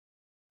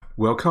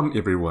Welcome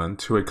everyone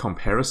to a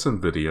comparison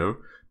video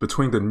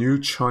between the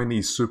new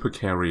Chinese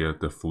supercarrier,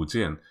 the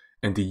Fujian,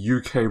 and the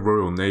UK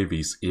Royal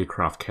Navy's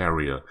aircraft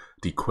carrier,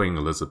 the Queen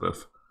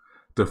Elizabeth.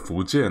 The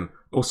Fujian,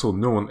 also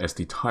known as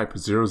the Type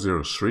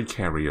 003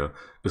 carrier,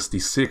 is the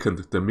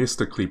second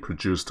domestically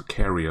produced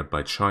carrier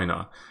by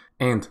China,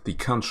 and the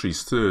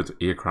country's third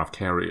aircraft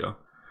carrier.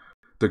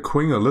 The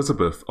Queen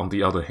Elizabeth, on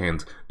the other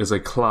hand, is a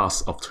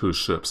class of two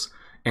ships,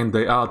 and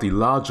they are the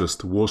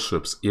largest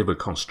warships ever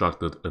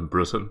constructed in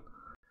Britain.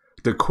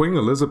 The Queen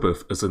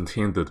Elizabeth is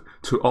intended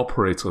to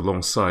operate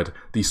alongside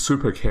the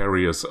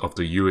supercarriers of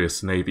the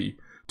US Navy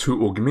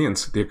to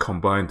augment their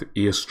combined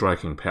air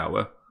striking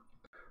power.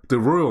 The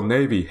Royal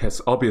Navy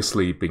has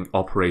obviously been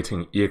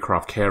operating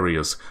aircraft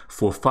carriers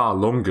for far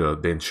longer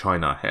than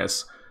China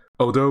has,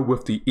 although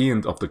with the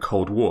end of the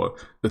Cold War,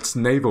 its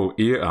naval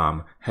air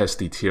arm has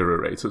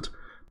deteriorated,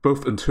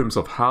 both in terms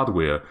of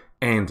hardware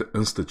and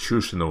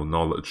institutional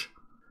knowledge.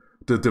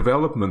 The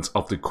development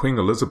of the Queen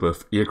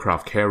Elizabeth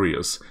aircraft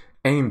carriers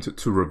aimed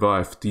to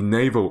revive the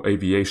naval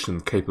aviation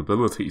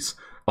capabilities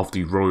of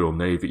the Royal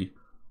Navy.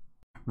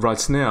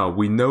 Right now,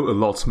 we know a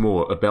lot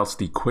more about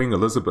the Queen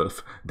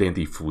Elizabeth than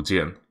the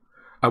Fujian.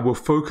 I will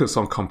focus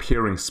on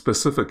comparing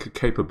specific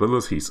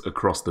capabilities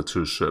across the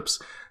two ships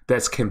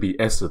that can be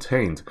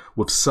ascertained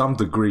with some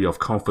degree of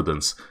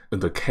confidence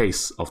in the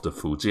case of the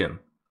Fujian.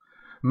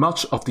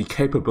 Much of the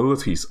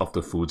capabilities of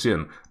the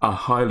Fujian are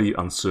highly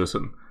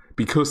uncertain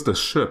because the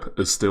ship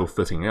is still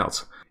fitting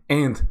out,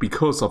 and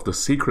because of the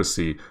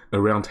secrecy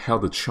around how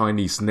the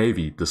Chinese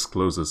Navy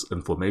discloses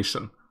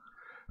information.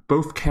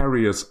 Both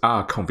carriers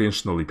are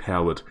conventionally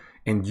powered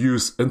and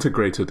use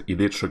integrated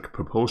electric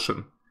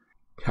propulsion.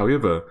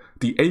 However,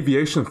 the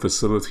aviation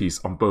facilities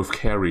on both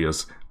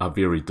carriers are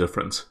very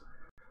different.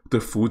 The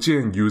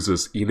Fujian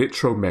uses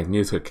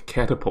electromagnetic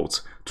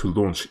catapults to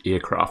launch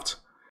aircraft.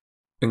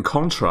 In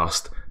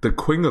contrast, the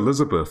Queen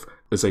Elizabeth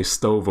is a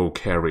STOVL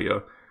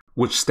carrier,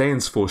 which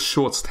stands for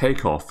short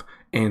takeoff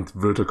and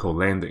vertical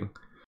landing.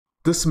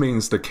 This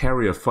means the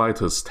carrier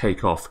fighters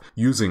take off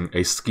using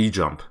a ski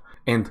jump,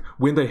 and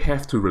when they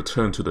have to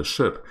return to the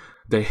ship,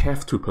 they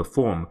have to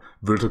perform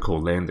vertical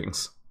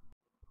landings.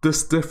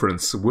 This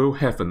difference will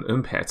have an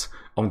impact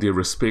on their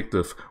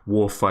respective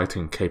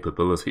warfighting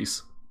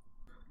capabilities.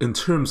 In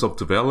terms of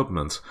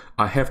development,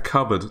 I have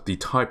covered the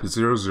Type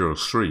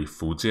 003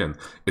 Fujian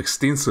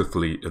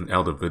extensively in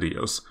other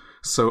videos,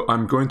 so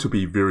I'm going to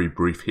be very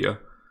brief here.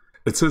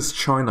 It is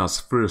China's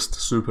first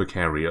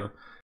supercarrier.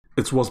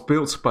 It was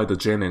built by the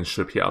Jianan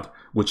shipyard,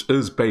 which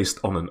is based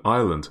on an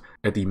island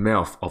at the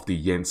mouth of the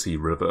Yangtze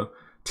River,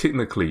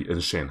 technically in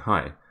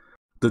Shanghai.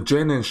 The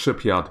Jianan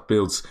shipyard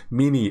builds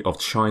many of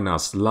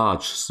China's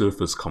large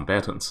surface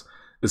combatants,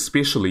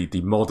 especially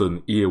the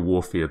modern air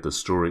warfare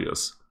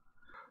destroyers.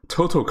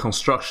 Total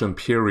construction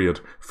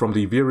period from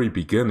the very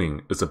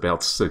beginning is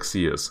about 6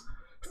 years.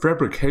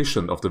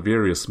 Fabrication of the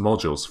various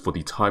modules for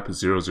the Type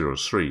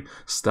 003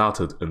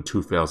 started in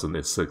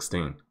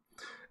 2016.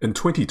 In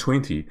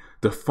 2020,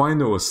 the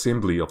final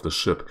assembly of the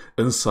ship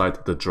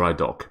inside the dry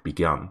dock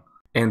began,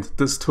 and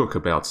this took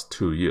about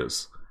 2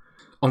 years.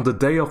 On the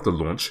day of the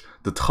launch,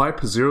 the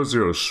Type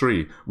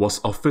 003 was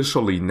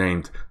officially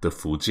named the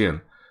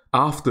Fujian,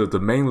 after the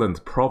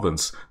mainland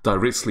province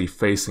directly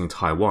facing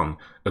Taiwan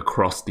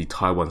across the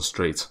Taiwan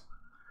Strait.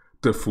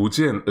 The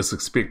Fujian is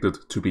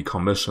expected to be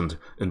commissioned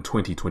in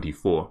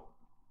 2024.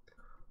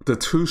 The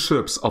two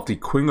ships of the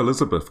Queen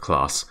Elizabeth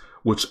class,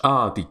 which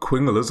are the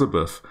Queen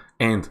Elizabeth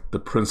and the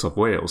Prince of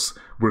Wales,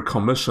 were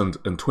commissioned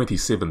in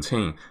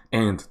 2017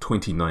 and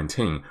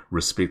 2019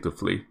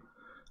 respectively.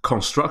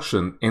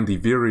 Construction and the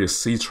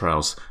various sea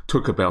trials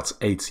took about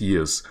 8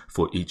 years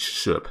for each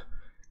ship.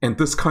 And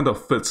this kind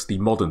of fits the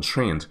modern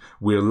trend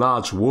where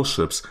large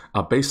warships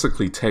are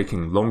basically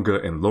taking longer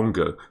and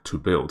longer to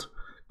build,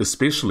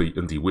 especially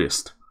in the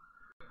West.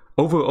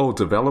 Overall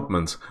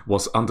development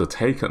was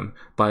undertaken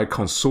by a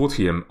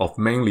consortium of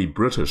mainly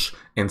British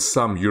and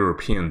some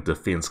European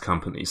defense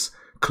companies,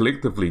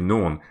 collectively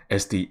known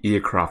as the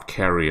Aircraft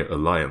Carrier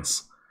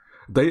Alliance.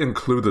 They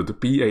included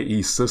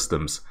BAE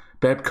Systems,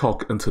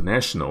 Babcock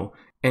International,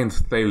 and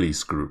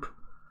Thales Group.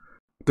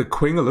 The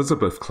Queen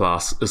Elizabeth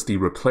class is the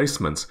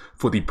replacement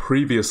for the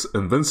previous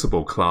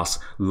Invincible class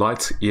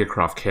light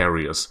aircraft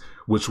carriers,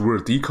 which were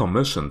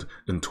decommissioned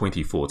in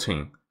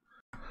 2014.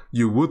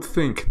 You would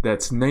think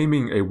that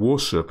naming a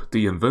warship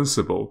the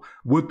Invincible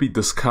would be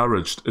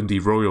discouraged in the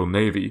Royal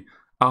Navy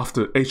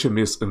after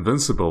HMS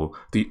Invincible,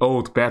 the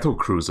old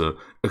battlecruiser,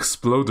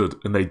 exploded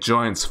in a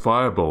giant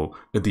fireball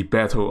in the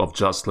Battle of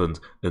Jutland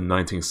in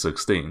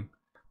 1916.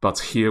 But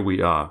here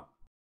we are.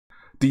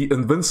 The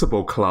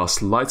Invincible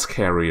class light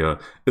carrier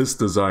is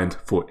designed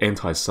for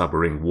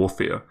anti-submarine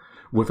warfare,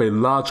 with a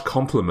large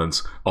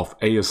complement of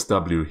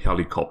ASW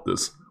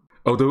helicopters,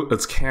 although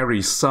it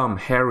carries some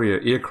Harrier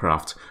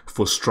aircraft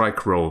for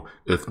strike role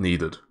if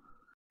needed.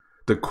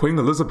 The Queen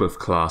Elizabeth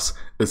class,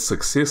 its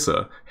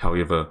successor,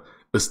 however,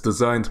 is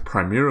designed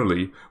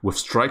primarily with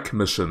strike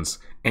missions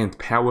and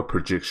power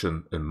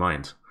projection in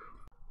mind.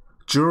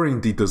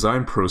 During the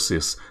design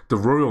process, the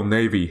Royal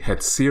Navy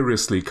had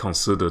seriously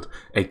considered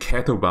a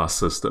CATOBAR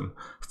system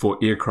for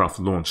aircraft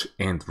launch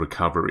and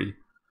recovery.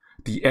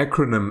 The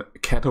acronym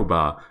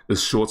CATOBAR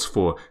is short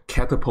for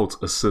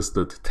Catapult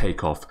Assisted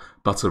Take-Off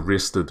but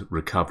Arrested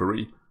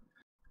Recovery.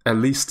 At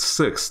least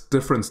 6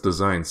 different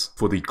designs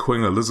for the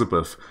Queen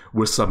Elizabeth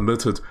were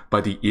submitted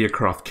by the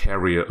Aircraft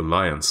Carrier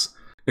Alliance,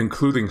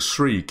 including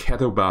 3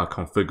 CATOBAR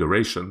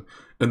configuration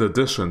in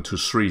addition to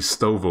 3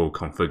 STOVL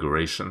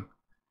configuration.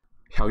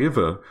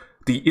 However,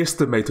 the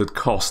estimated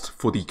cost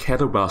for the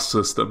CATOBAR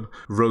system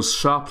rose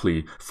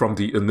sharply from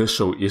the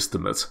initial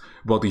estimate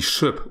while the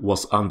ship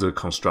was under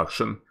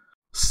construction.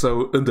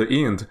 So in the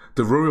end,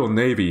 the Royal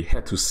Navy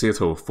had to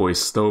settle for a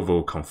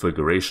STOVL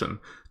configuration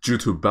due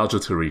to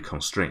budgetary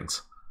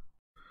constraints.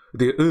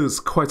 There is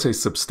quite a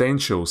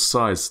substantial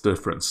size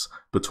difference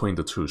between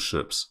the 2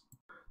 ships.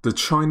 The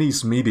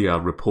Chinese media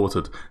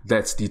reported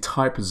that the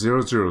Type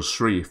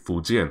 003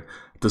 Fujian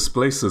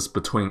displaces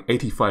between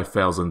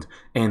 85,000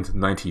 and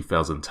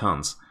 90,000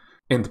 tons,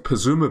 and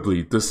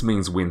presumably this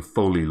means when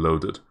fully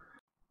loaded.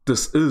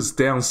 This is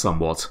down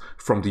somewhat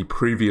from the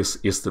previous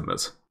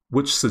estimate,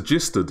 which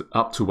suggested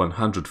up to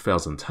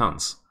 100,000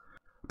 tons.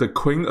 The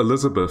Queen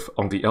Elizabeth,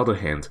 on the other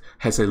hand,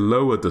 has a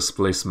lower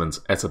displacement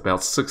at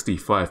about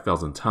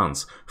 65,000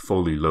 tons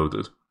fully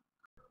loaded.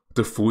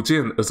 The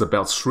Fujian is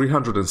about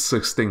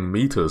 316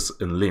 meters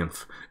in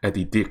length at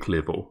the deck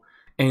level,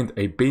 and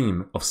a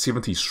beam of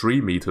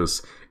 73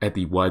 meters at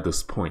the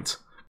widest point.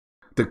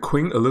 The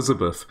Queen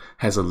Elizabeth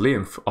has a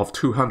length of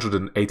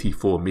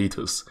 284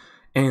 meters,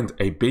 and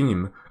a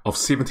beam of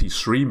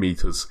 73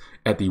 meters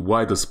at the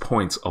widest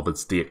point of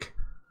its deck.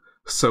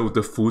 So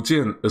the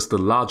Fujian is the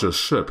larger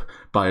ship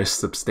by a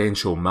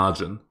substantial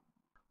margin.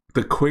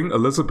 The Queen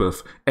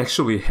Elizabeth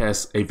actually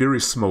has a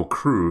very small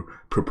crew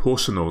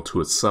proportional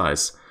to its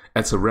size,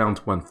 at around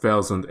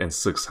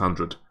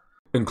 1,600,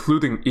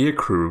 including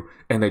aircrew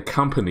and a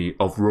company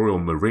of Royal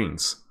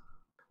Marines.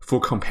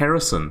 For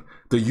comparison,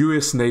 the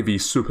US Navy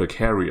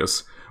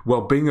supercarriers,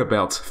 while being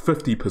about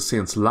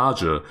 50%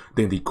 larger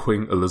than the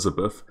Queen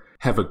Elizabeth,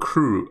 have a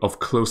crew of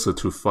closer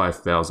to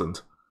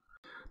 5,000.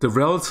 The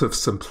relative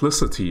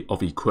simplicity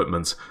of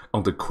equipment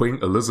on the Queen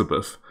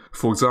Elizabeth,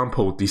 for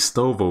example the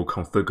STOVL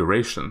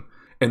configuration,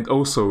 and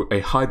also a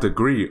high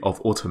degree of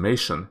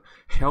automation,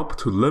 help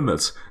to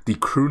limit the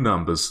crew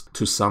numbers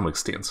to some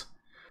extent.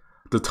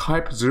 The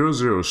Type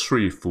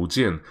 003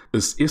 Fujian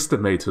is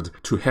estimated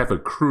to have a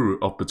crew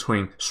of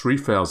between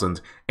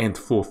 3,000 and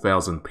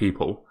 4,000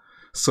 people,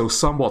 so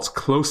somewhat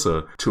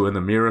closer to an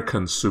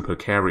American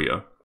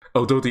supercarrier,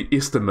 although the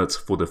estimate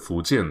for the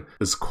Fujian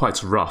is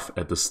quite rough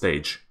at this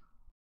stage.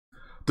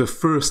 The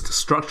first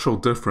structural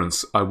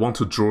difference I want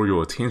to draw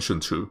your attention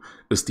to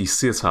is the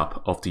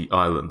setup of the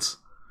islands.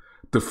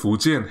 The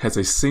Fujian has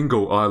a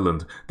single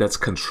island that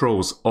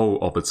controls all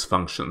of its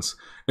functions,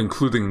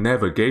 including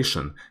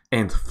navigation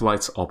and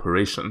flight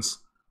operations.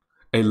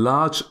 A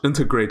large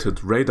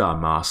integrated radar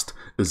mast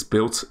is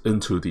built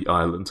into the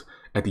island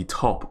at the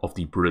top of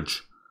the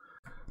bridge.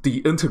 The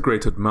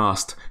integrated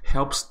mast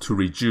helps to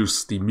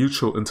reduce the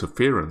mutual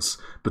interference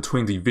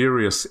between the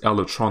various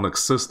electronic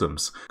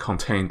systems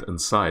contained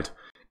inside,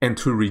 and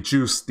to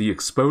reduce the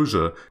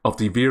exposure of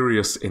the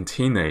various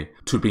antennae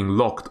to being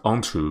locked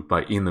onto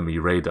by enemy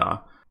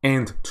radar,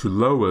 and to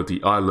lower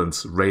the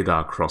island's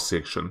radar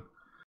cross-section.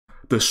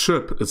 The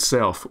ship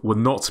itself would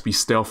not be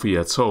stealthy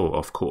at all,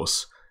 of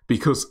course,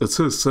 because it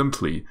is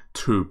simply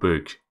too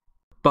big.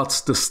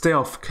 But the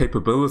stealth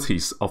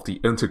capabilities of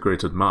the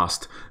integrated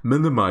mast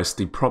minimize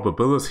the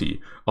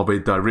probability of a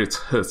direct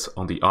hit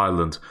on the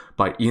island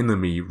by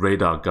enemy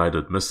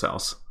radar-guided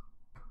missiles.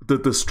 The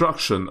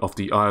destruction of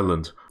the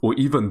island, or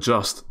even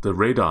just the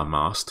radar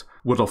mast,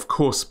 would of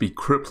course be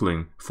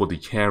crippling for the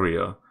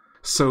carrier,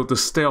 so the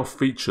stealth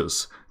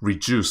features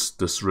reduce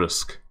this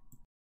risk.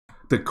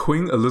 The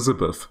Queen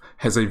Elizabeth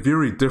has a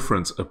very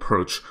different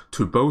approach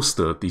to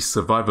bolster the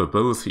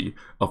survivability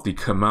of the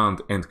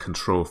command and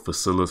control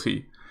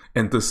facility,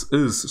 and this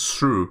is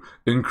through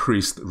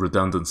increased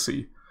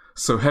redundancy,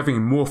 so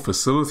having more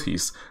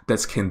facilities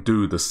that can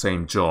do the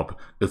same job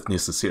if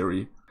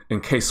necessary, in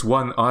case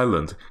one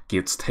island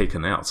gets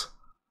taken out.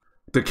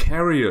 The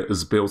carrier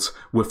is built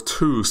with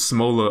 2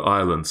 smaller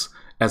islands,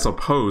 as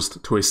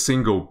opposed to a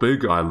single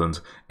big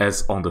island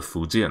as on the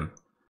Fujian.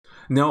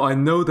 Now I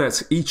know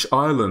that each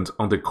island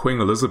on the Queen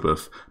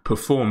Elizabeth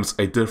performs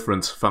a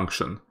different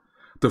function.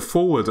 The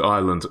forward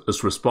island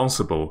is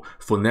responsible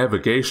for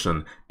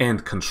navigation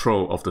and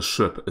control of the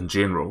ship in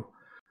general.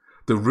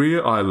 The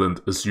rear island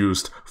is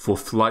used for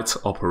flight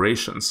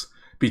operations,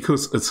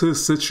 because it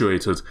is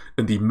situated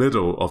in the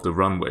middle of the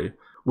runway,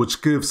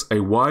 which gives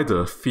a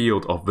wider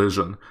field of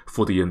vision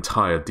for the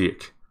entire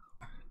deck.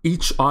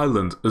 Each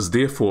island is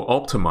therefore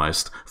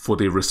optimized for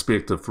their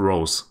respective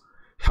roles.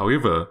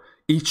 However,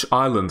 each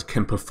island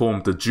can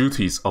perform the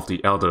duties of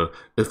the other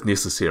if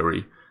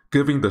necessary,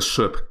 giving the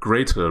ship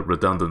greater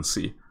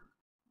redundancy.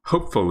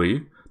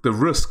 Hopefully, the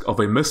risk of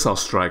a missile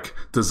strike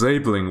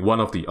disabling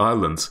one of the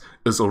islands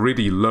is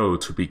already low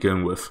to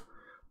begin with,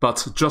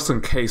 But just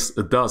in case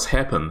it does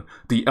happen,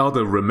 the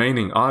other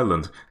remaining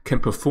island can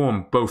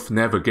perform both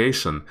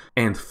navigation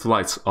and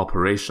flight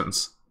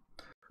operations.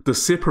 The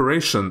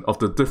separation of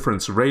the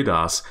different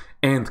radars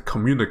and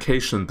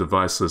communication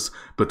devices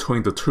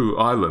between the two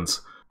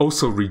islands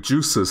also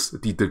reduces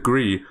the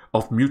degree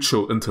of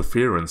mutual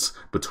interference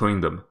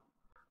between them.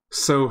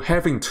 So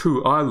having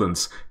two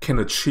islands can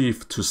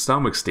achieve to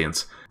some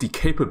extent the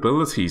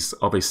capabilities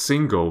of a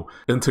single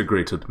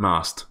integrated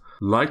mast,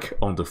 like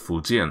on the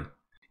Fujian,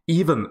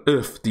 even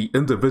if the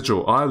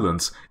individual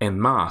islands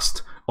and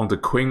mast on the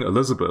Queen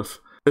Elizabeth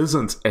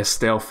isn't as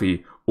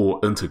stealthy or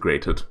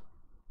integrated.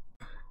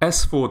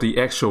 As for the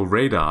actual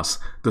radars,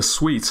 the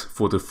suite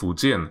for the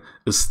Fujian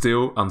is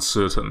still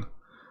uncertain,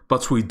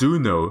 but we do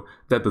know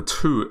that the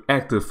two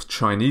active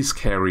Chinese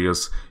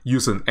carriers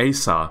use an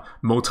ASAR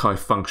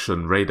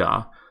multifunction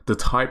radar, the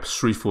Type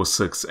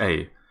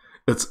 346A.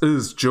 It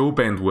is dual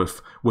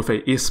bandwidth with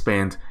a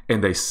S-band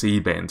and a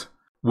C-band,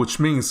 which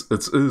means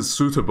it is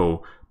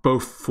suitable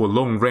both for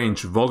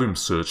long-range volume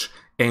search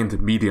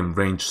and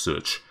medium-range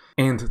search,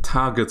 and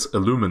targets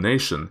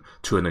illumination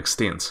to an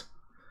extent.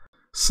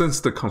 Since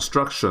the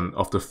construction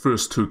of the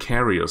first two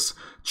carriers,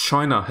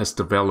 China has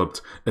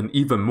developed an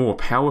even more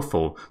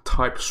powerful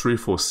Type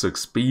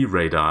 346B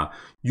radar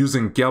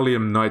using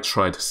gallium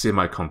nitride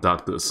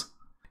semiconductors,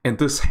 and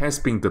this has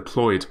been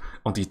deployed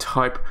on the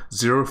Type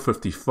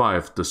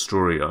 055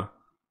 destroyer.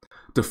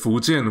 The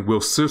Fujian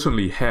will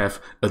certainly have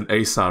an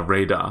ASAR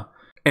radar,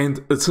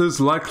 and it is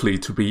likely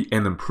to be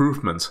an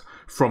improvement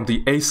from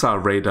the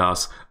ASAR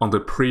radars on the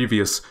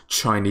previous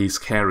Chinese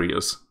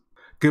carriers,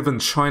 given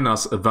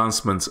China's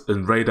advancement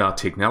in radar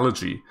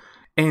technology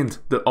and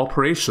the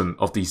operation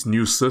of these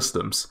new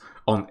systems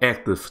on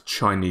active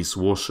Chinese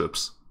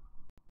warships.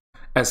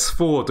 As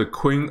for the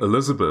Queen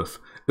Elizabeth,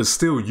 it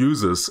still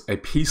uses a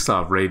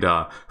PSAR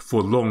radar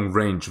for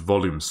long-range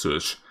volume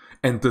search,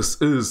 and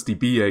this is the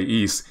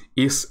BAE's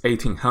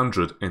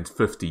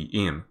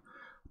S1850M.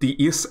 The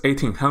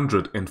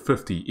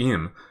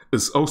S1850M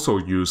is also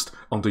used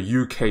on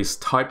the UK's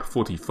Type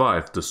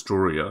 45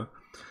 destroyer,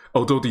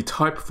 although the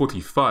Type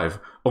 45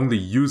 only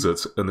use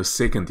it in a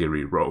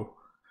secondary role.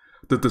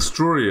 The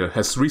destroyer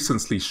has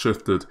recently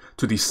shifted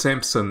to the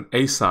Samson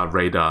ASAR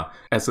radar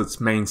as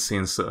its main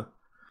sensor.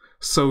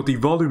 So the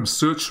volume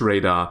search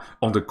radar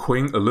on the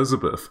Queen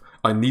Elizabeth,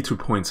 I need to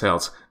point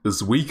out,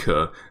 is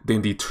weaker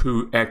than the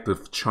two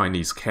active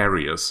Chinese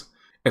carriers,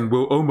 and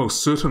will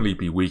almost certainly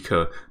be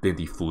weaker than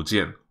the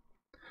Fujian.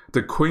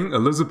 The Queen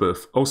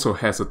Elizabeth also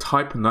has a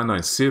Type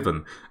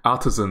 997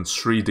 Artisan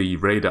 3D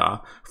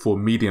radar for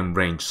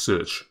medium-range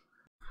search.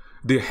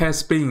 There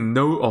has been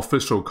no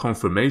official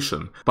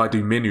confirmation by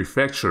the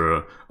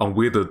manufacturer on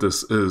whether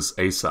this is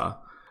ASAR,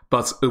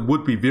 but it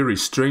would be very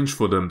strange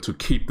for them to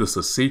keep this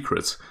a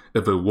secret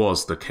if it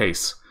was the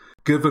case,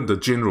 given the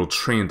general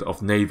trend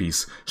of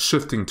navies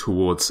shifting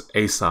towards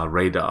ASAR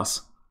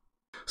radars.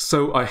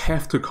 So I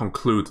have to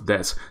conclude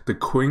that the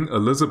Queen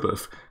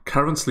Elizabeth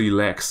currently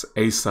lacks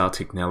ASAR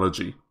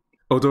technology,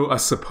 although I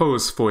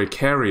suppose for a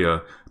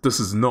carrier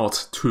this is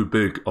not too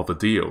big of a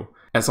deal,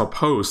 as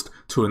opposed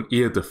to an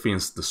air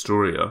defense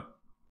destroyer.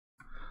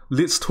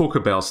 Let's talk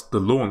about the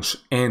launch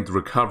and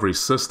recovery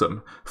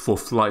system for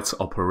flight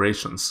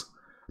operations.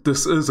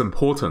 This is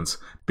important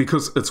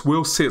because it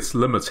will set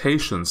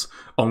limitations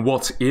on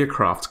what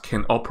aircraft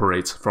can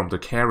operate from the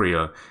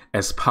carrier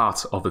as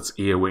part of its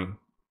airwing.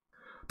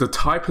 The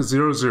Type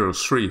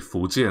 003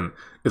 Fujian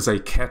is a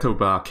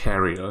CATOBAR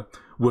carrier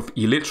with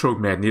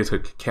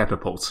electromagnetic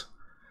catapult.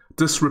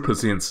 This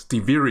represents the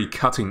very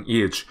cutting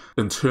edge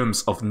in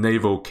terms of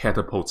naval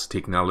catapult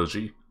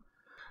technology.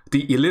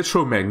 The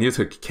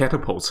electromagnetic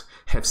catapults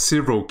have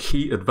several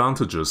key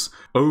advantages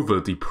over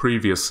the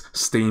previous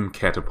steam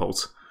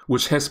catapult,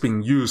 which has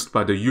been used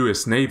by the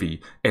US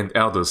Navy and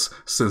others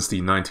since the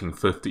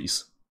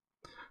 1950s.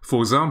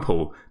 For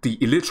example, the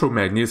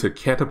electromagnetic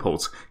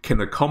catapult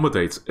can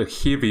accommodate a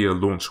heavier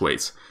launch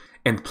weight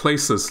and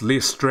places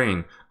less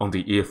strain on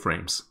the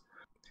airframes.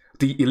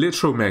 The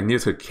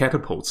electromagnetic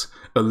catapults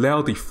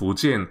allow the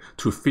Fujian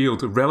to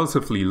field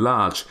relatively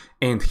large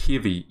and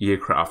heavy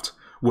aircraft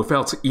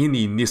without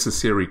any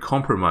necessary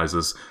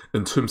compromises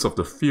in terms of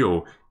the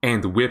fuel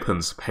and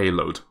weapons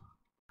payload.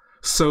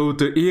 So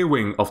the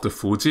airwing of the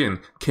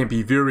Fujian can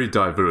be very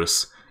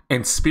diverse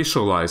and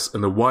specialize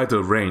in a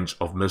wider range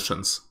of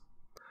missions.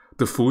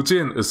 The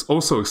Fujian is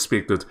also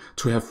expected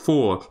to have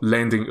 4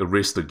 landing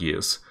arrestor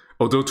gears,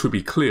 although to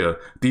be clear,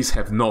 these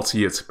have not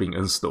yet been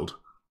installed.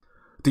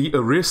 The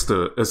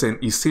arrestor is an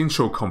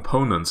essential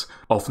component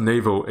of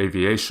naval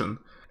aviation,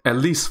 at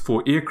least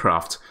for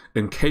aircraft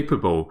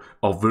incapable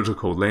of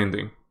vertical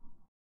landing.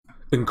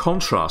 In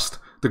contrast,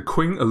 the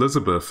Queen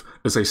Elizabeth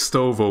is a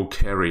STOVL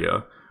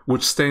carrier,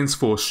 which stands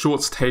for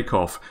Short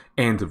Takeoff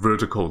and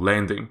Vertical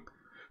Landing.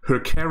 Her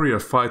carrier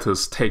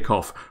fighters take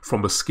off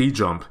from a ski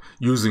jump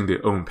using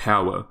their own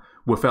power,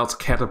 without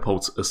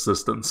catapult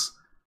assistance.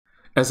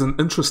 As an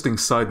interesting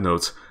side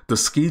note, the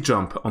ski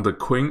jump on the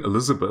Queen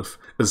Elizabeth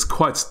is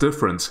quite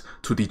different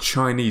to the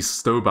Chinese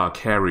STOVL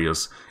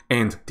carriers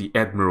and the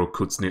Admiral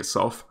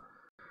Kuznetsov.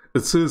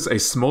 It is a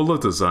smaller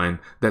design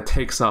that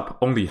takes up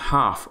only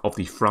half of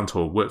the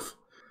frontal width,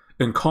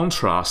 in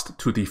contrast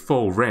to the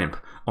full ramp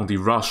on the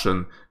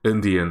Russian,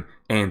 Indian,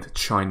 and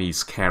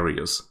Chinese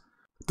carriers.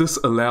 This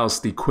allows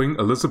the Queen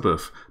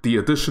Elizabeth the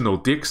additional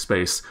deck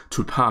space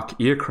to park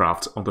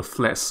aircraft on the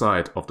flat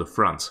side of the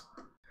front.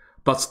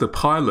 But the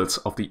pilots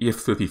of the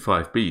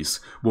F-35Bs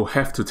will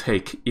have to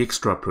take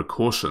extra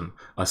precaution,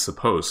 I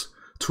suppose,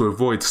 to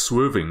avoid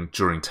swerving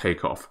during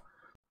takeoff.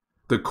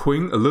 The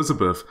Queen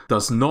Elizabeth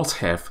does not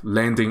have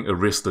landing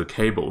arrestor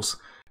cables,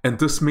 and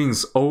this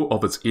means all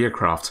of its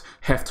aircraft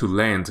have to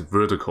land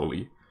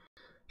vertically.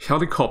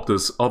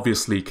 Helicopters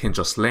obviously can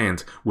just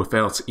land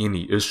without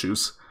any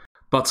issues,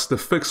 but the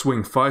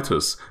fixed-wing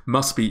fighters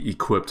must be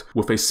equipped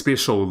with a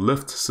special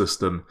lift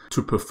system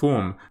to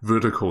perform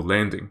vertical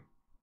landing.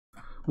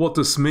 What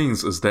this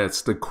means is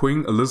that the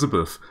Queen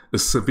Elizabeth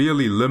is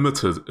severely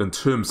limited in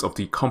terms of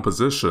the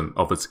composition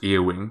of its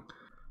airwing.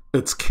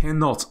 It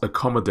cannot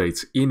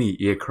accommodate any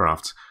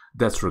aircraft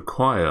that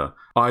require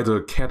either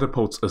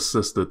Catapult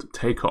Assisted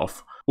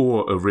Take-Off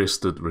or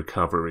Arrested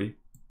Recovery.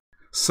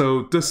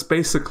 So this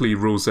basically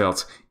rules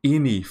out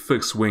any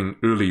fixed-wing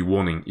early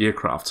warning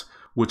aircraft,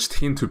 which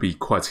tend to be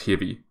quite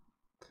heavy.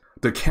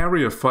 The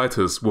carrier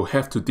fighters will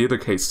have to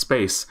dedicate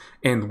space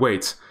and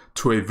weight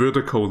to a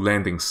vertical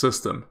landing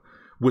system,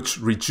 which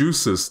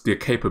reduces their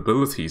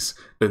capabilities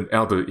in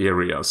other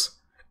areas,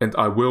 and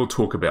I will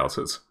talk about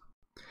it.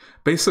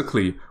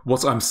 Basically,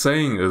 what I'm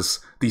saying is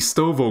the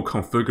STOVL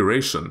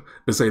configuration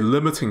is a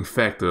limiting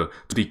factor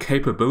to the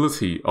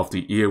capability of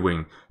the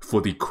airwing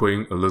for the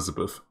Queen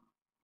Elizabeth.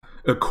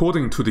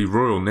 According to the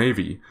Royal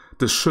Navy,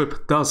 the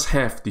ship does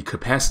have the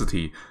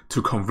capacity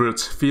to convert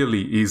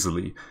fairly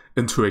easily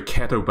into a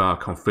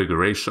CATOBAR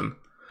configuration,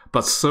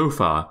 but so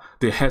far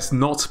there has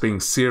not been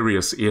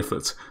serious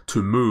effort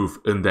to move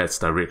in that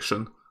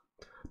direction.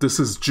 This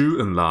is due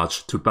in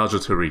large to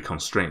budgetary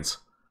constraints.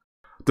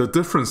 The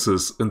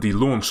differences in the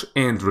launch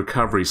and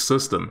recovery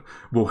system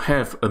will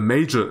have a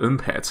major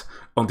impact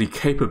on the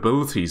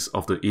capabilities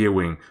of the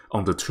airwing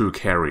on the two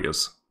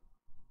carriers.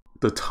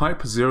 The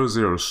Type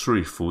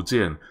 003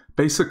 Fujian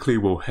basically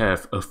will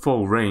have a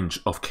full range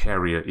of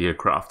carrier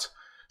aircraft.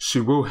 She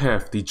will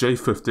have the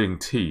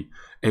J-15T,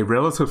 a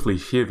relatively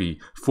heavy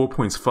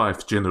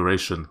 4.5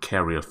 generation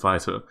carrier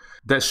fighter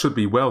that should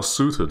be well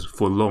suited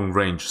for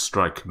long-range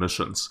strike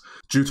missions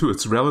due to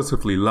its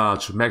relatively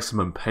large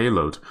maximum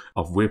payload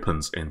of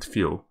weapons and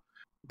fuel.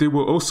 There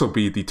will also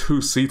be the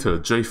two-seater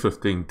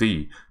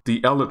J-15D,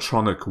 the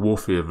electronic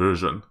warfare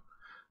version.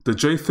 The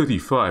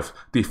J-35,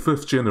 the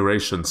 5th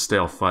generation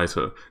stealth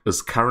fighter,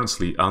 is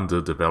currently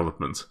under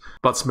development,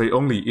 but may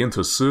only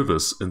enter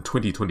service in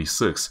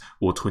 2026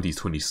 or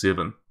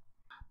 2027.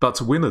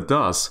 But when it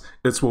does,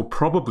 it will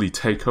probably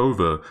take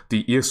over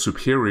the air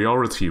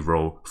superiority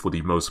role for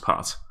the most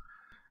part.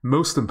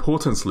 Most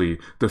importantly,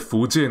 the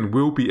Fujian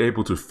will be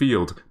able to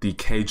field the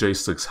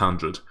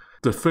KJ-600,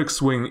 the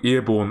fixed-wing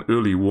airborne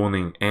early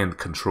warning and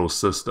control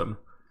system.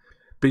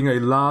 Being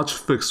a large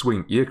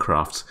fixed-wing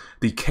aircraft,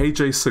 the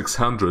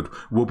KJ-600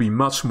 will be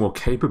much more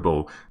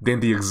capable than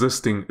the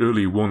existing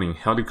early warning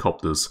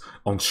helicopters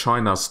on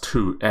China's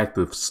two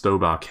active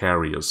STOVL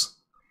carriers.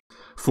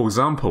 For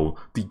example,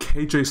 the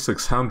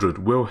KJ-600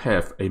 will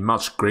have a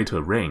much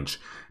greater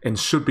range and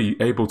should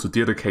be able to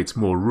dedicate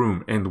more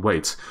room and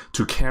weight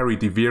to carry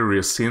the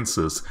various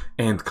sensors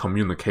and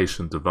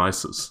communication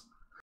devices.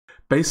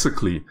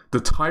 Basically, the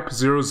Type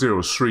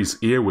 003's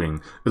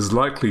airwing is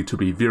likely to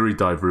be very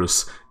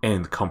diverse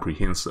and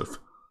comprehensive.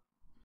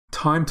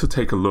 Time to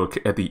take a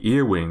look at the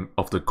airwing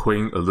of the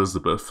Queen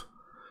Elizabeth.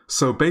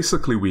 So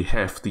basically we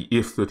have the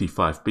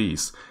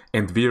F-35Bs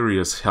and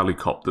various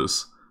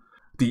helicopters.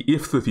 The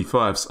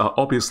F-35s are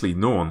obviously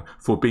known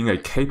for being a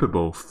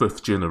capable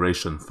 5th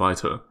generation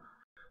fighter.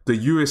 The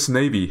US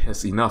Navy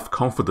has enough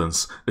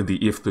confidence in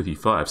the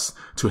F-35s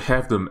to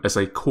have them as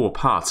a core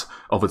part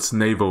of its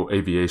naval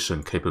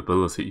aviation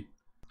capability.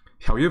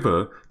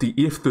 However, the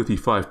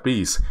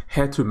F-35Bs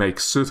had to make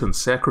certain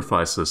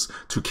sacrifices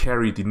to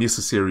carry the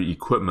necessary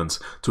equipment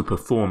to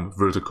perform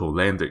vertical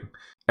landing,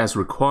 as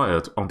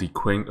required on the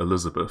Queen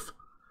Elizabeth.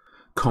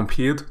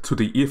 Compared to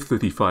the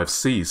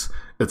F-35Cs,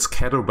 its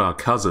CATOBAR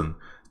cousin,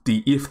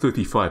 the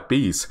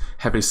F-35Bs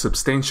have a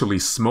substantially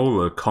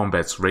smaller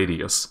combat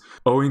radius,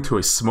 owing to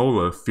a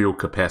smaller fuel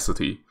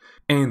capacity,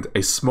 and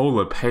a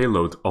smaller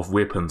payload of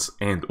weapons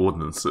and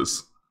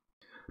ordnances.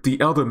 The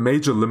other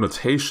major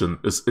limitation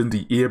is in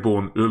the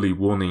airborne early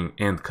warning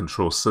and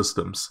control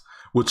systems,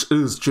 which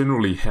is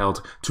generally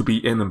held to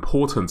be an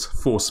important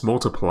force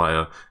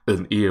multiplier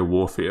in air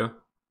warfare.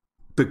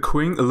 The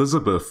Queen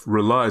Elizabeth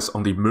relies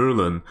on the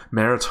Merlin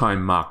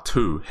Maritime Mark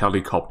II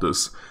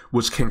helicopters,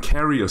 which can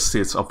carry a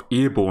set of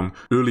airborne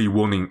early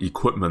warning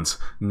equipment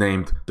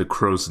named the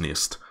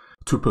Crowsnest,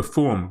 to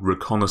perform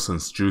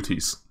reconnaissance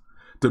duties.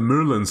 The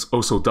Merlins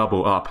also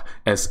double up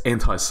as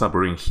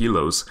anti-submarine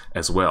helos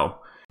as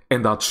well,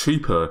 and are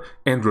cheaper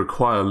and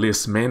require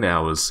less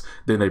man-hours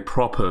than a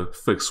proper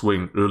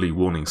fixed-wing early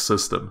warning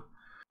system.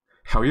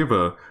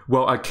 However,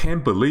 while I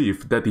can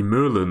believe that the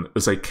Merlin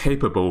is a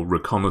capable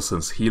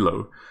reconnaissance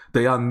helo,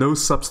 they are no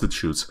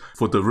substitute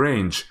for the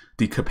range,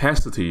 the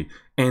capacity,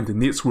 and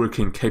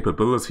networking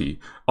capability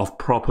of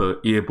proper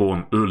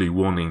airborne early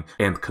warning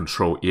and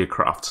control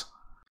aircraft.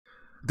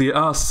 There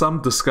are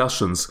some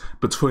discussions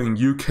between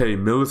UK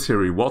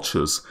military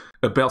watchers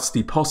about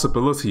the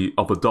possibility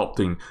of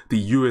adopting the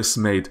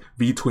US-made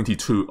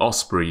V-22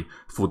 Osprey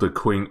for the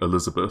Queen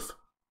Elizabeth.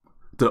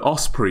 The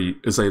Osprey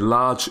is a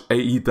large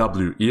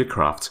AEW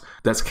aircraft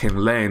that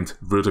can land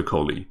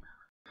vertically.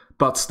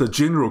 But the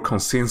general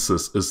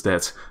consensus is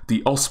that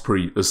the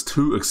Osprey is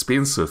too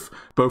expensive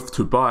both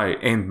to buy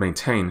and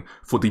maintain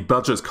for the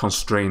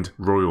budget-constrained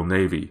Royal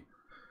Navy.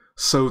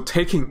 So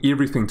taking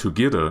everything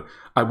together,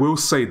 I will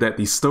say that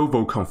the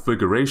STOVL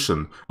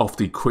configuration of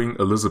the Queen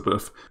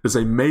Elizabeth is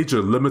a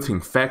major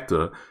limiting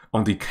factor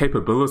on the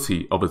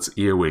capability of its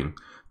Airwing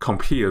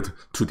compared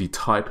to the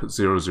Type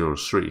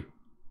 003.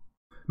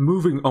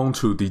 Moving on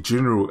to the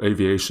general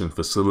aviation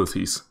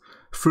facilities.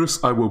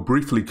 First, I will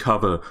briefly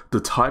cover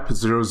the Type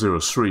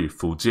 003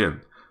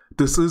 Fujian.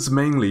 This is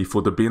mainly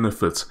for the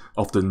benefit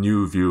of the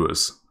new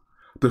viewers.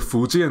 The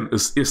Fujian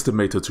is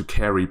estimated to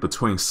carry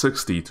between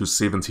 60 to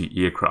 70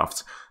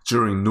 aircraft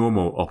during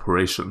normal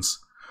operations.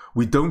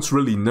 We don't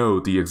really know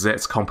the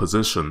exact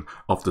composition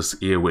of this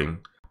airwing,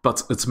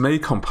 but it may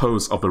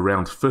compose of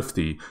around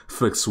 50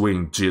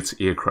 fixed-wing jet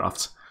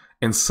aircraft,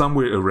 and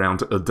somewhere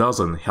around a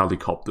dozen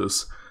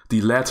helicopters,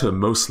 the latter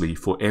mostly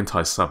for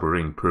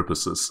anti-submarine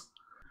purposes.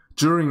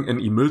 During an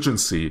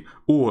emergency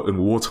or in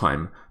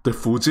wartime, the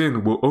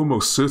Fujian will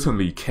almost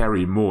certainly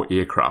carry more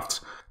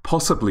aircraft,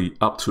 possibly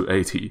up to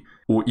 80,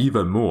 or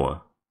even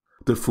more.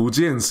 The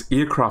Fujian's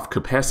aircraft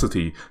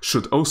capacity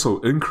should also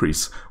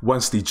increase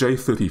once the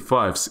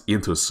J-35s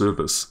enter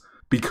service,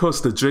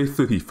 because the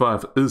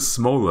J-35 is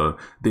smaller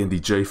than the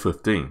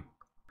J-15.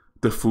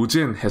 The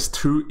Fujian has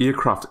 2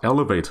 aircraft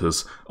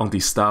elevators on the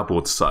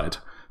starboard side,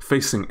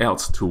 facing out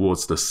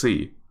towards the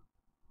sea.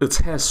 It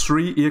has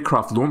 3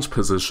 aircraft launch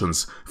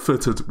positions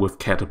fitted with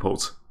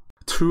catapult.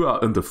 2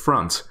 are in the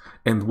front,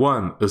 and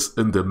 1 is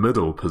in the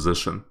middle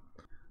position.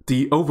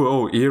 The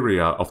overall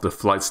area of the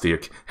flight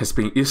deck has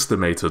been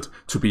estimated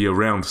to be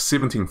around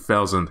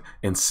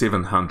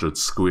 17,700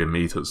 square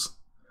meters.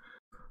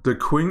 The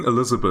Queen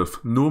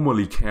Elizabeth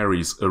normally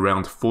carries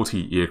around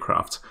 40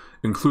 aircraft,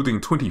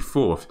 including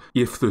 24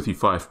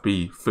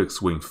 F-35B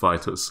fixed-wing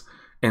fighters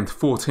and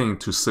 14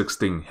 to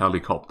 16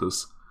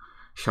 helicopters.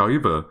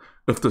 However,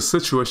 if the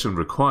situation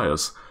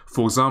requires,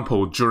 for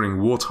example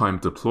during wartime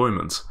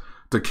deployment,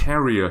 the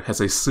carrier has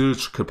a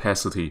surge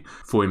capacity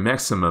for a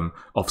maximum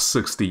of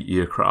 60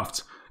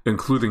 aircraft,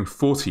 including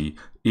 40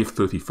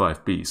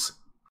 F-35Bs.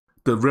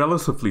 The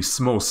relatively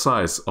small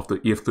size of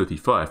the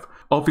F-35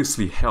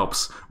 obviously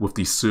helps with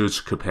the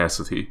surge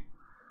capacity,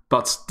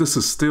 but this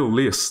is still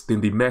less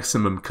than the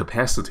maximum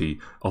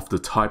capacity of the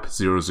Type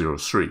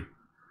 003.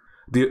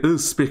 There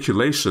is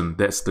speculation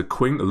that the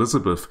Queen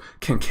Elizabeth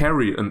can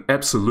carry an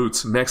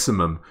absolute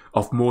maximum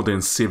of more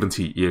than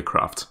 70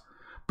 aircraft,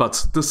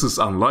 but this is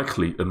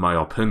unlikely in my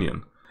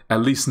opinion,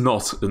 at least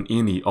not in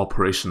any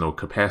operational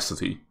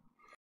capacity.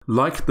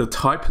 Like the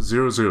Type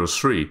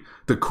 003,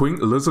 the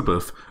Queen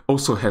Elizabeth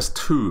also has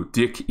 2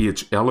 deck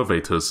edge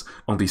elevators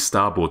on the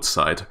starboard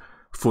side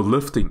for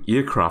lifting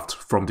aircraft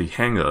from the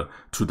hangar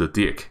to the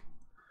deck.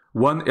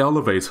 One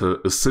elevator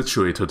is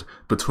situated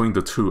between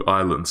the 2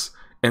 islands,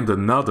 and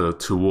another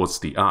towards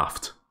the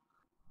aft.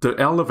 The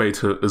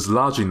elevator is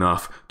large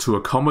enough to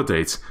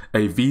accommodate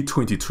a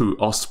V-22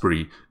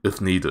 Osprey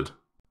if needed.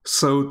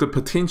 So the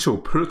potential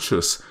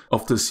purchase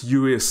of this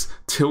US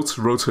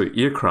tilt-rotor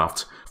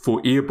aircraft for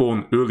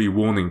airborne early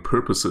warning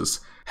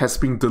purposes has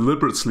been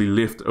deliberately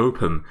left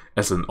open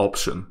as an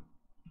option.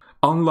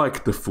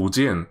 Unlike the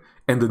Fujian,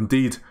 and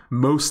indeed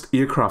most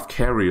aircraft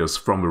carriers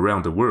from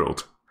around the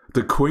world,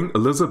 the Queen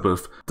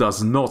Elizabeth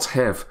does not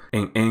have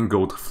an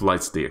angled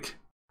flight deck.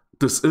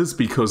 This is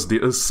because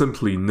there is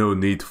simply no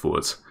need for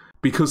it,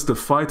 because the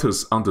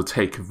fighters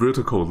undertake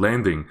vertical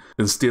landing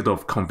instead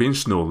of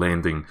conventional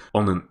landing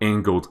on an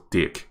angled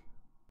deck.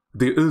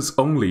 There is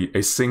only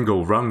a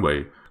single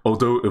runway,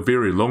 although a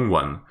very long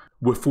one,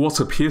 with what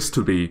appears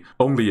to be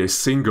only a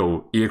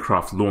single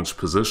aircraft launch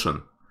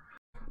position.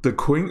 The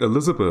Queen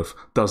Elizabeth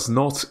does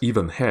not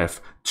even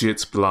have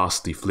jet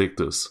blast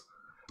deflectors.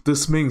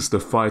 This means the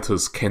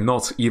fighters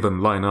cannot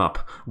even line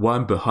up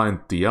one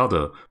behind the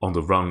other on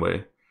the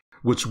runway,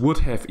 which would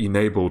have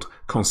enabled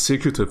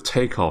consecutive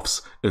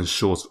takeoffs in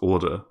short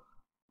order.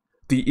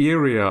 The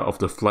area of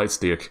the flight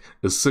deck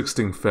is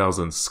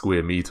 16,000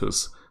 square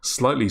meters,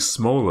 slightly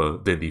smaller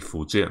than the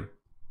Fujian.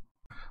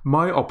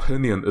 My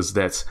opinion is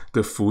that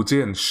the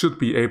Fujian should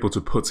be able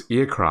to put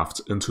aircraft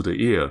into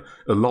the air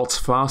a lot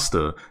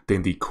faster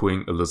than the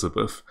Queen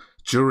Elizabeth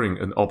during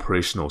an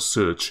operational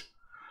surge.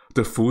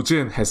 The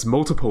Fujian has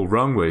multiple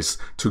runways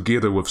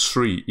together with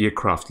 3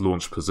 aircraft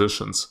launch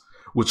positions,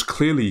 which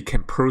clearly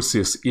can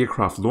process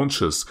aircraft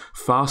launches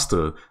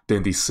faster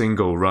than the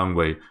single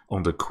runway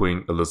on the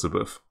Queen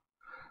Elizabeth.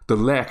 the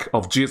lack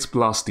of jet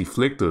blast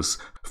deflectors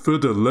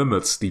further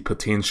limits the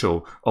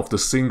potential of the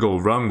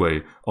single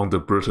runway on the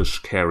British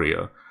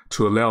carrier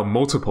to allow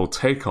multiple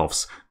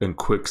takeoffs in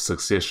quick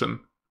succession.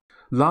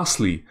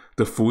 Lastly,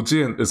 the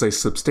Fujian is a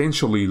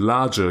substantially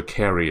larger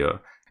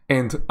carrier,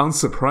 and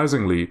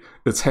unsurprisingly,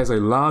 it has a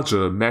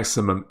larger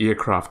maximum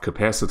aircraft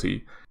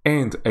capacity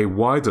and a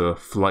wider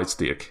flight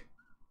deck.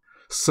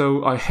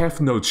 So I have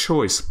no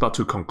choice but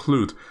to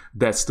conclude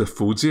that the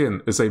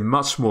Fujian is a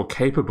much more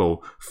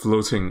capable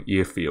floating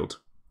airfield.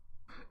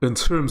 In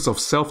terms of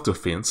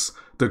self-defense,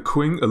 the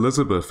Queen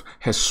Elizabeth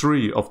has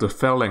 3 of the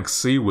Phalanx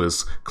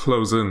CIWS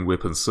close-in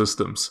weapon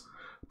systems.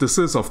 This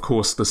is of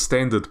course the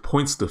standard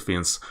points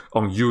defense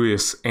on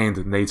US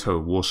and NATO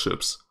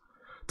warships.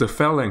 The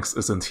Phalanx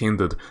is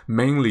intended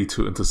mainly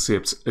to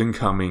intercept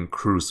incoming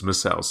cruise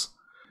missiles.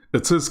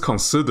 It is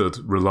considered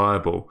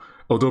reliable,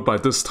 although by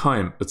this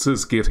time it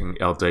is getting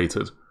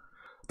outdated.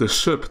 The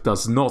ship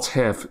does not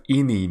have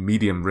any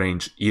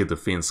medium-range air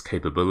defense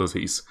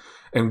capabilities,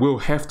 and will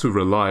have to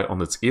rely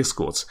on its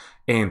escorts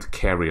and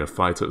carrier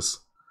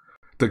fighters.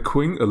 The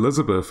Queen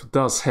Elizabeth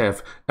does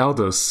have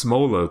other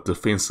smaller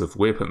defensive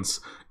weapons,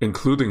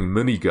 including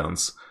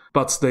miniguns,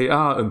 but they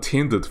are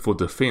intended for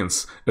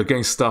defense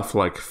against stuff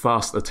like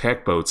fast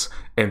attack boats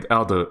and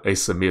other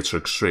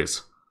asymmetric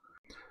threats.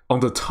 On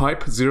the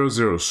Type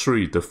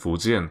 003, the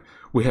Fujian,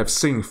 we have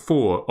seen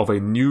 4 of a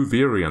new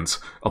variant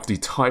of the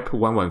Type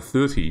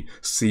 1130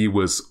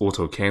 CIWS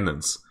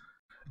autocannons.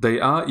 They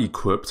are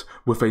equipped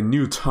with a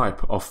new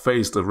type of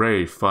phased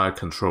array fire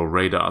control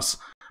radars,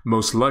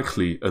 most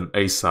likely an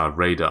ASAR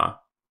radar.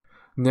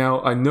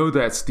 Now, I know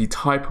that the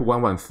Type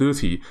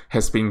 1130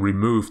 has been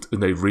removed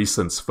in a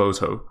recent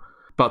photo,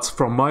 but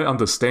from my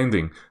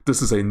understanding,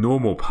 this is a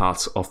normal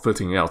part of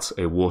fitting out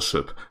a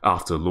warship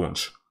after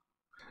launch.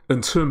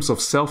 In terms of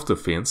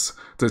self-defense,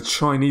 the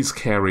Chinese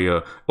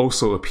carrier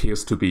also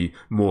appears to be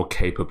more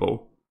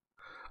capable.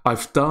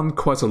 I've done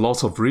quite a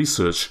lot of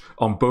research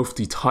on both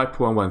the Type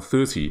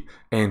 1130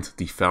 and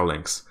the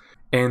Phalanx,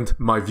 and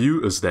my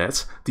view is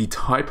that the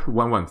Type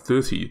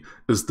 1130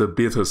 is the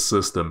better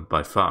system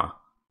by far.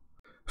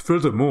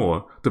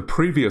 Furthermore, the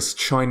previous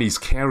Chinese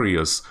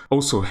carriers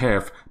also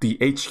have the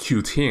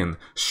HQ-10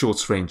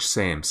 short-range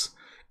SAMs,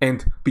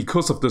 and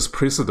because of this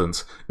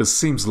precedent, it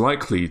seems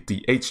likely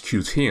the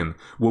HQ-10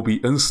 will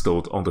be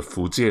installed on the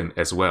Fujian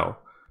as well,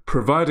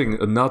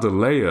 providing another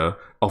layer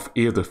of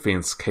air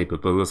defense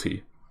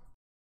capability.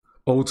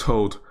 All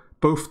told,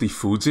 both the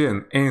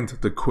Fujian and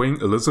the Queen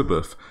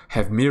Elizabeth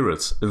have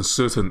merits in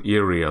certain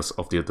areas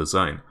of their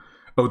design,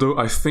 although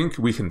I think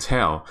we can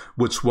tell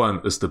which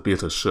one is the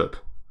better ship.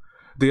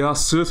 There are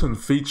certain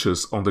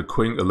features on the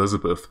Queen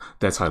Elizabeth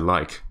that I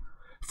like.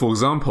 For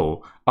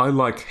example, I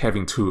like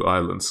having 2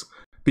 islands,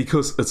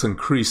 because it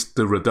increased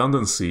the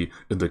redundancy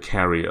in the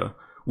carrier,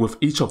 with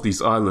each of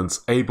these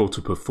islands able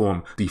to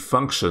perform the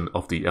function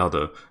of the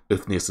other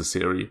if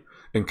necessary,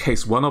 in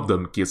case one of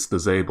them gets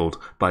disabled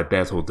by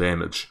battle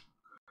damage.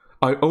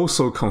 I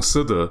also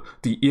consider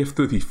the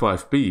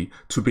F-35B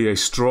to be a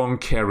strong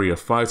carrier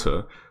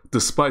fighter,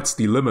 despite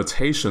the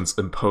limitations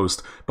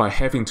imposed by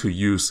having to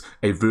use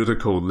a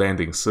vertical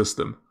landing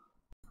system.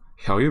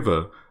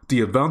 However, the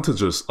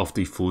advantages of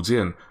the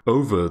Fujian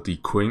over the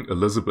Queen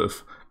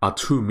Elizabeth are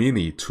too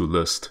many to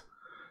list.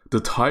 The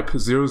Type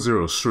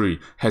 003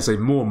 has a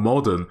more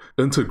modern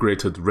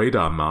integrated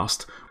radar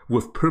mast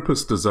with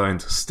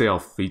purpose-designed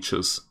stealth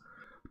features.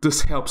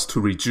 This helps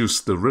to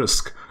reduce the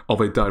risk of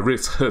a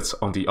direct hit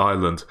on the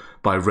island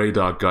by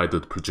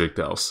radar-guided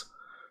projectiles.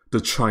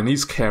 The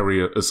Chinese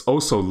carrier is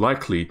also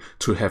likely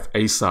to have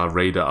ASAR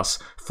radars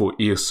for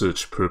air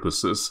search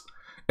purposes,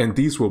 and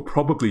these will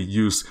probably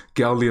use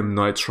gallium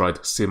nitride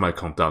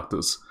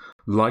semiconductors,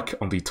 like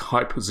on the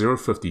Type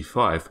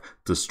 055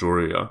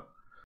 destroyer.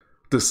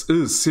 This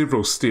is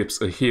several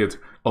steps ahead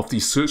of the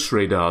search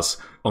radars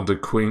on the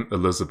Queen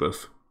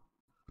Elizabeth.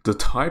 The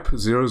Type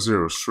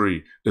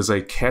 003 is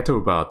a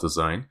CATOBAR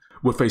design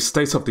with a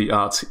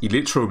state-of-the-art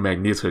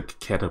electromagnetic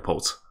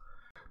catapult.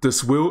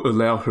 This will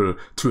allow her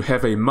to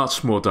have a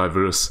much more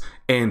diverse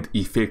and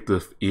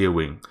effective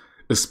airwing,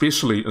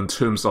 especially in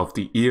terms of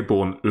the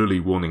airborne early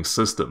warning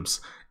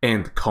systems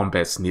and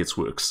combat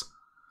networks.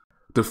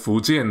 The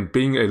Fujian,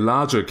 being a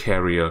larger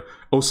carrier,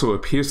 also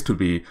appears to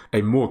be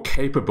a more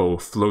capable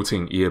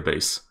floating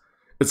airbase.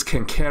 It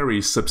can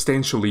carry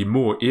substantially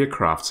more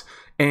aircraft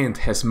and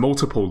has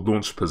multiple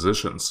launch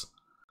positions.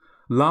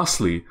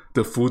 Lastly,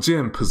 the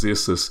Fujian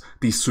possesses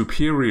the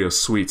superior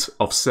suite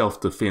of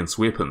self-defense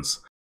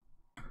weapons.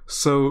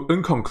 So,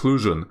 in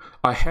conclusion,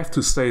 I have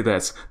to say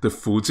that the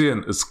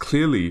Fujian is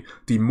clearly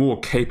the more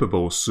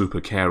capable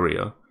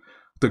supercarrier.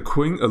 The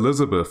Queen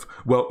Elizabeth,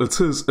 while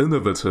it is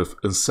innovative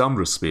in some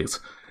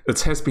respects,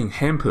 it has been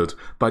hampered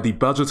by the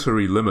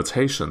budgetary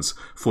limitations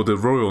for the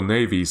Royal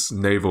Navy's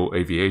naval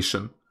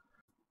aviation.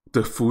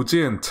 The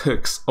Fujian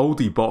ticks all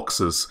the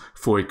boxes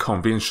for a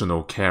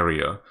conventional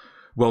carrier,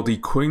 while the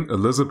Queen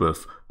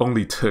Elizabeth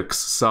only ticks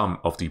some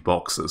of the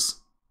boxes.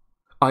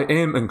 I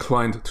am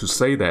inclined to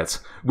say that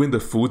when the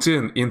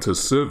Fujian enters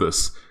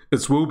service,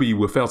 It will be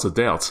without a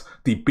doubt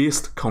the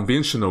best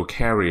conventional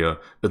carrier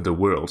in the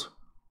world.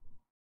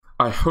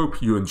 I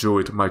hope you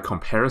enjoyed my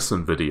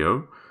comparison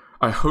video.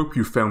 I hope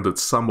you found it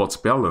somewhat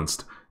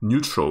balanced,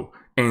 neutral,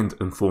 and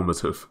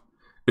informative.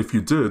 If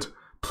you did,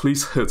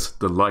 please hit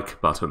the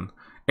like button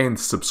and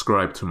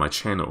subscribe to my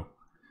channel.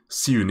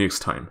 See you next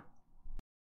time.